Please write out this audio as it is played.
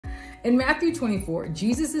In Matthew 24,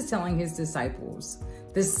 Jesus is telling his disciples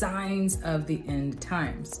the signs of the end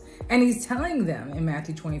times. And he's telling them in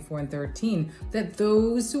Matthew 24:13 that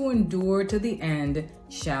those who endure to the end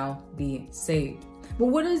shall be saved. But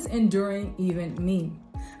what does enduring even mean?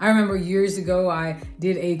 I remember years ago, I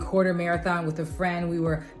did a quarter marathon with a friend. We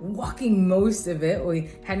were walking most of it. We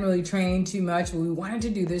hadn't really trained too much, but we wanted to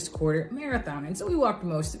do this quarter marathon. And so we walked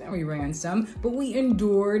most of it, we ran some, but we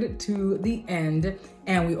endured to the end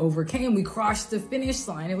and we overcame. We crossed the finish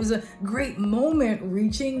line. It was a great moment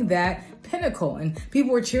reaching that pinnacle, and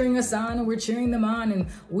people were cheering us on and we're cheering them on, and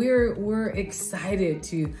we're excited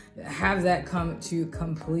to have that come to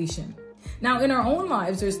completion. Now, in our own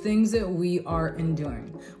lives, there's things that we are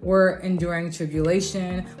enduring. We're enduring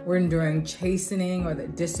tribulation. We're enduring chastening or the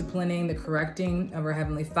disciplining, the correcting of our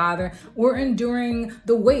Heavenly Father. We're enduring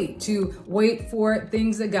the wait for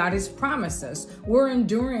things that God has promised us. We're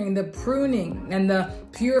enduring the pruning and the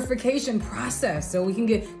purification process so we can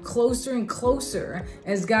get closer and closer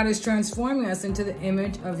as God is transforming us into the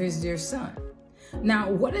image of his dear Son.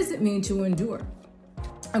 Now, what does it mean to endure?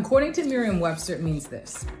 According to Merriam-Webster, it means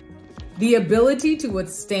this: the ability to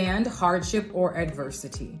withstand hardship or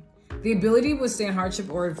adversity. The ability to withstand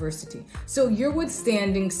hardship or adversity. So you're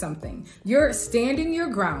withstanding something. You're standing your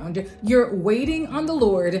ground. You're waiting on the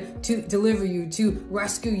Lord to deliver you, to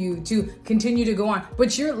rescue you, to continue to go on.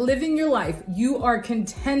 But you're living your life. You are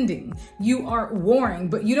contending. You are warring,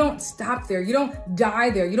 but you don't stop there. You don't die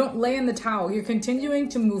there. You don't lay in the towel. You're continuing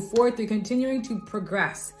to move forth. You're continuing to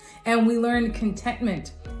progress. And we learn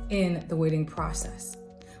contentment in the waiting process.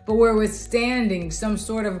 But we're withstanding some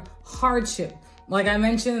sort of hardship. Like I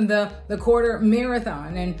mentioned, the quarter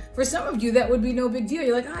marathon. And for some of you, that would be no big deal.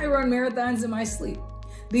 You're like, I run marathons in my sleep.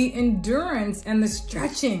 The endurance and the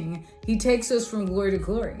stretching, he takes us from glory to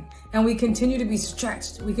glory. And we continue to be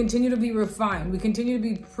stretched. We continue to be refined. We continue to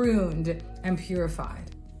be pruned and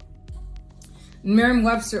purified.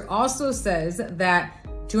 Merriam-Webster also says that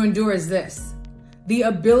to endure is this: the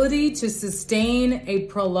ability to sustain a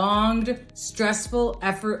prolonged, stressful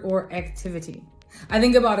effort or activity. I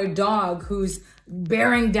think about a dog who's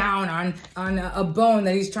bearing down on a bone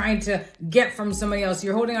that he's trying to get from somebody else.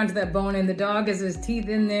 You're holding onto that bone and the dog has his teeth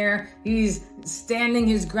in there. He's standing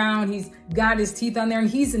his ground. He's got his teeth on there and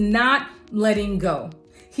he's not letting go.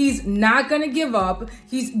 He's not going to give up.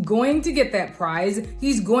 He's going to get that prize.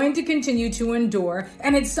 He's going to continue to endure.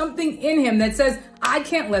 And it's something in him that says, I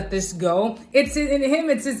can't let this go. It's in him.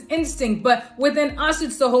 It's his instinct. But within us,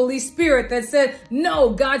 it's the Holy Spirit that said,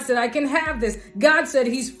 no, God said I can have this. God said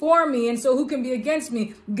he's for me. And so who can be against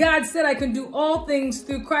me? God said I can do all things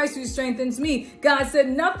through Christ who strengthens me. God said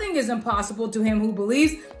nothing is impossible to him who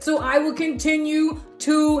believes. So I will continue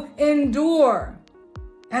to endure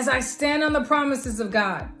as I stand on the promises of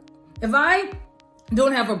God. If I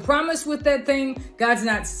don't have a promise with that thing, God's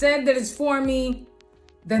not said that it's for me,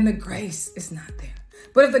 then the grace is not there.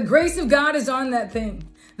 But if the grace of God is on that thing,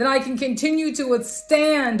 then I can continue to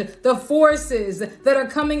withstand the forces that are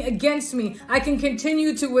coming against me. I can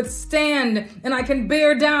continue to withstand and I can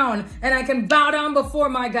bear down and I can bow down before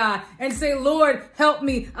my God and say, Lord, help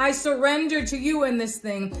me. I surrender to you in this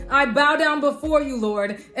thing. I bow down before you,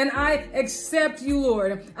 Lord, and I accept you,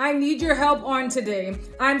 Lord. I need your help on today.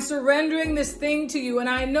 I'm surrendering this thing to you, and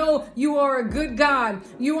I know you are a good God.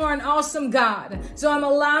 You are an awesome God. So I'm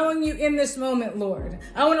allowing you in this moment, Lord.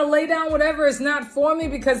 I want to lay down whatever is not for me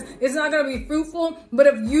because it's not going to be fruitful. But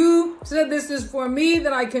if you said this is for me,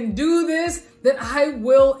 that I can do this, that I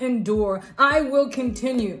will endure. I will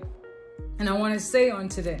continue. And I want to say on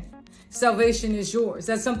today, salvation is yours.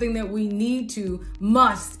 That's something that we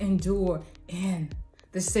must endure in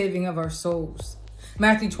the saving of our souls.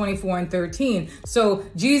 Matthew 24:13. So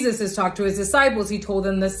Jesus has talked to his disciples. He told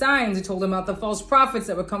them the signs. He told them about the false prophets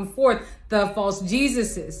that would come forth, the false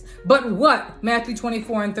Jesuses. But what? Matthew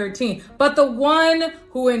 24:13. But the one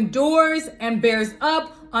who endures and bears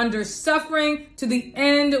up under suffering to the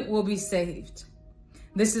end will be saved.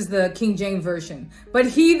 This is the King James Version. But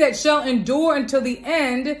he that shall endure until the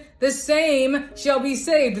end, the same shall be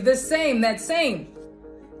saved. The same, that same.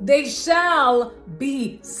 They shall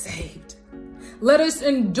be saved. Let us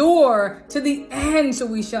endure to the end so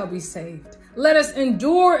we shall be saved. Let us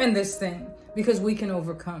endure in this thing because we can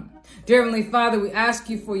overcome. Dear Heavenly Father, we ask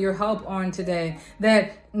you for your help on today,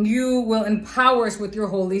 that you will empower us with your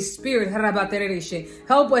Holy Spirit.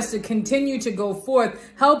 Help us to continue to go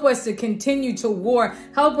forth. Help us to continue to war.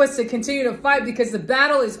 Help us to continue to fight because the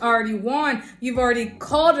battle is already won. You've already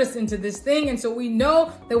called us into this thing. And so we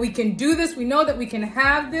know that we can do this. We know that we can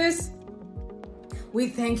have this. We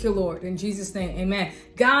thank you, Lord. In Jesus' name, amen.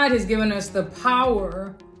 God has given us the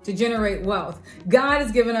power to generate wealth. God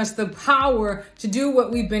has given us the power to do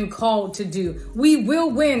what we've been called to do. We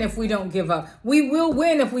will win if we don't give up. We will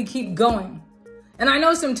win if we keep going. And I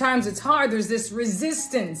know sometimes it's hard. There's this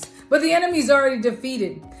resistance, but the enemy's already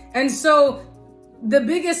defeated. And so the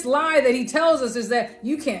biggest lie that he tells us is that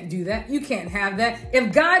you can't do that. You can't have that.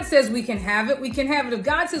 If God says we can have it, we can have it. If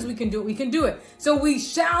God says we can do it, we can do it. So we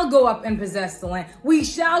shall go up and possess the land. We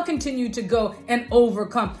shall continue to go and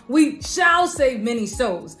overcome. We shall save many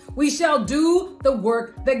souls. We shall do the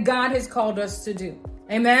work that God has called us to do.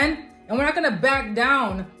 Amen. And we're not going to back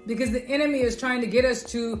down because the enemy is trying to get us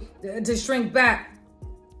to shrink back.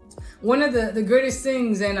 One of the greatest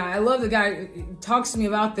things, and I love the guy who talks to me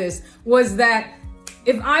about this, was that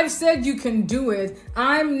if I've said you can do it,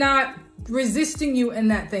 I'm not resisting you in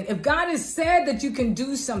that thing. If God has said that you can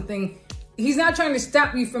do something, he's not trying to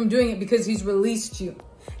stop you from doing it because he's released you.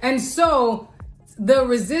 And so the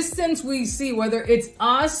resistance we see, whether it's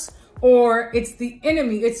us or it's the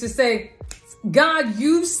enemy, it's to say, God,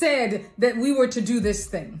 you said that we were to do this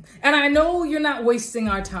thing. And I know you're not wasting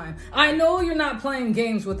our time. I know you're not playing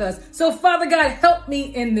games with us. So Father God, help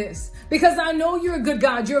me in this because I know you're a good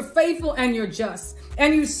God. You're faithful and you're just.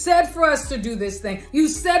 And you said for us to do this thing. You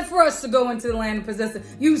said for us to go into the land and possess it.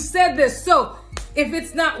 You said this. So if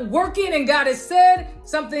it's not working and God has said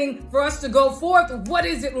something for us to go forth, what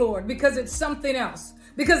is it, Lord? Because it's something else.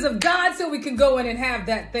 Because if God said we can go in and have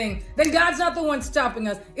that thing, then God's not the one stopping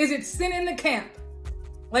us. Is it sin in the camp?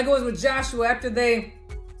 Like it was with Joshua after they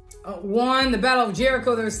won the battle of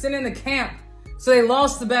Jericho, there was sin in the camp. So they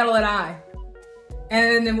lost the battle at Ai.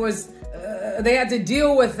 And it was, they had to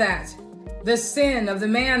deal with that. The sin of the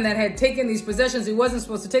man that had taken these possessions he wasn't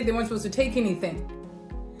supposed to take. They weren't supposed to take anything.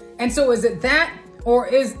 And so is it that, or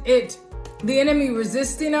is it the enemy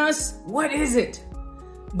resisting us? What is it?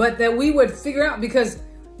 But that we would figure out, because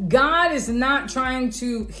God is not trying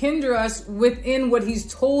to hinder us within what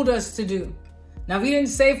he's told us to do. Now, if he didn't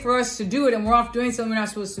say for us to do it and we're off doing something we're not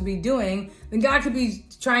supposed to be doing, then God could be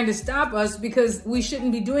trying to stop us because we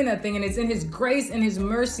shouldn't be doing that thing. And it's in his grace and his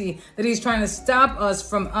mercy that he's trying to stop us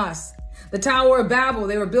from us. The Tower of Babel,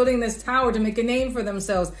 they were building this tower to make a name for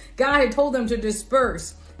themselves. God had told them to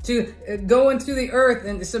disperse, to go into the earth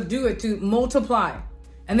and subdue it, to multiply.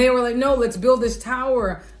 And they were like, no, let's build this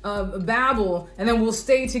Tower of Babel and then we'll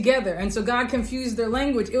stay together. And so God confused their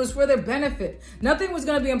language. It was for their benefit. Nothing was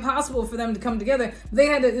going to be impossible for them to come together. They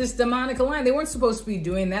had this demonic alliance. They weren't supposed to be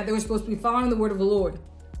doing that. They were supposed to be following the word of the Lord.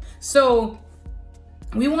 So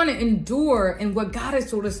we want to endure in what God has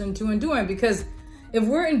told us to endure, because if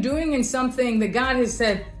we're enduring in something that God has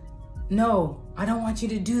said, no, I don't want you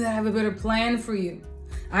to do that. I have a better plan for you.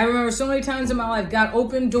 I remember so many times in my life, God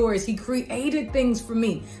opened doors. He created things for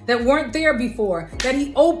me that weren't there before, that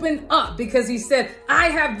he opened up because he said, I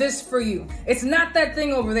have this for you. It's not that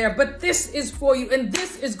thing over there, but this is for you and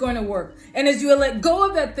this is going to work. And as you let go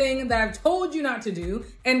of that thing that I've told you not to do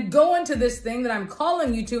and go into this thing that I'm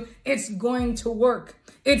calling you to, it's going to work.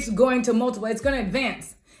 It's going to multiply. It's going to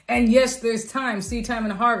advance. And yes, there's time, seed time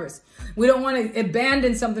and harvest. We don't want to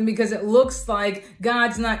abandon something because it looks like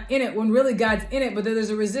God's not in it, when really God's in it, but there's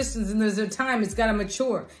a resistance and there's a time. It's got to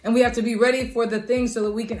mature. And we have to be ready for the thing so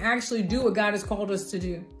that we can actually do what God has called us to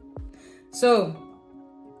do. So,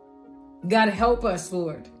 God, help us,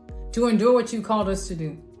 Lord, to endure what you called us to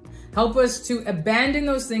do. Help us to abandon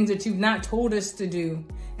those things that you've not told us to do.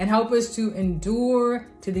 And help us to endure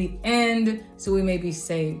to the end so we may be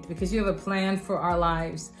saved. Because you have a plan for our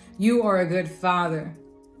lives. You are a good Father.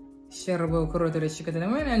 I'm going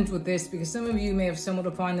to end with this because some of you may have stumbled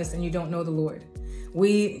upon this and you don't know the Lord.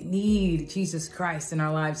 We need Jesus Christ in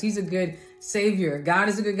our lives. He's a good Savior. God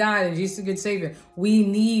is a good God and Jesus is a good Savior. We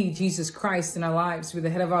need Jesus Christ in our lives to be the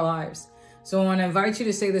head of our lives. So I want to invite you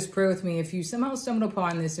to say this prayer with me. If you somehow stumbled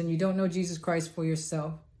upon this and you don't know Jesus Christ for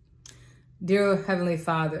yourself. Dear Heavenly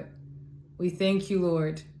Father, we thank you,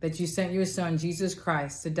 Lord, that you sent your Son, Jesus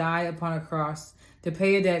Christ, to die upon a cross, to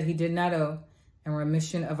pay a debt he did not owe, and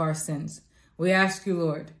remission of our sins. We ask you,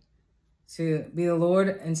 Lord, to be the Lord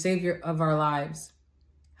and Savior of our lives.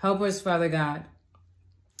 Help us, Father God.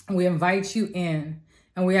 We invite you in,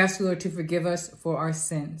 and we ask you, Lord, to forgive us for our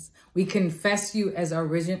sins. We confess you as our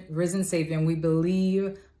risen Savior, and we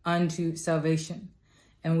believe unto salvation.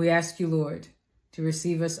 And we ask you, Lord, to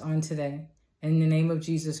receive us on today. In the name of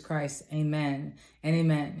Jesus Christ, amen and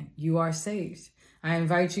amen. You are saved. I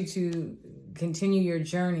invite you to continue your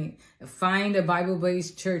journey. Find a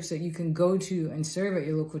Bible-based church that you can go to and serve at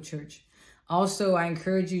your local church. Also, I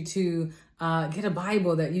encourage you to get a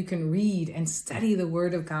Bible that you can read and study the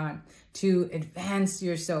Word of God to advance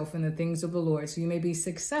yourself in the things of the Lord so you may be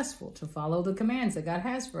successful to follow the commands that God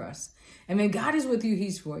has for us. And when God is with you,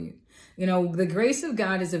 He's for you. You know, the grace of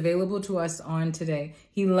God is available to us on today.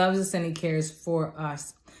 He loves us and He cares for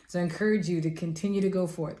us. So I encourage you to continue to go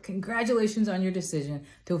forth. Congratulations on your decision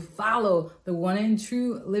to follow the one and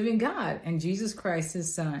true living God and Jesus Christ,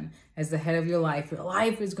 His Son, as the head of your life. Your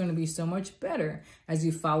life is going to be so much better as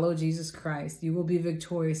you follow Jesus Christ. You will be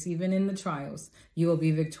victorious even in the trials. You will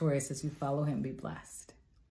be victorious as you follow Him. Be blessed.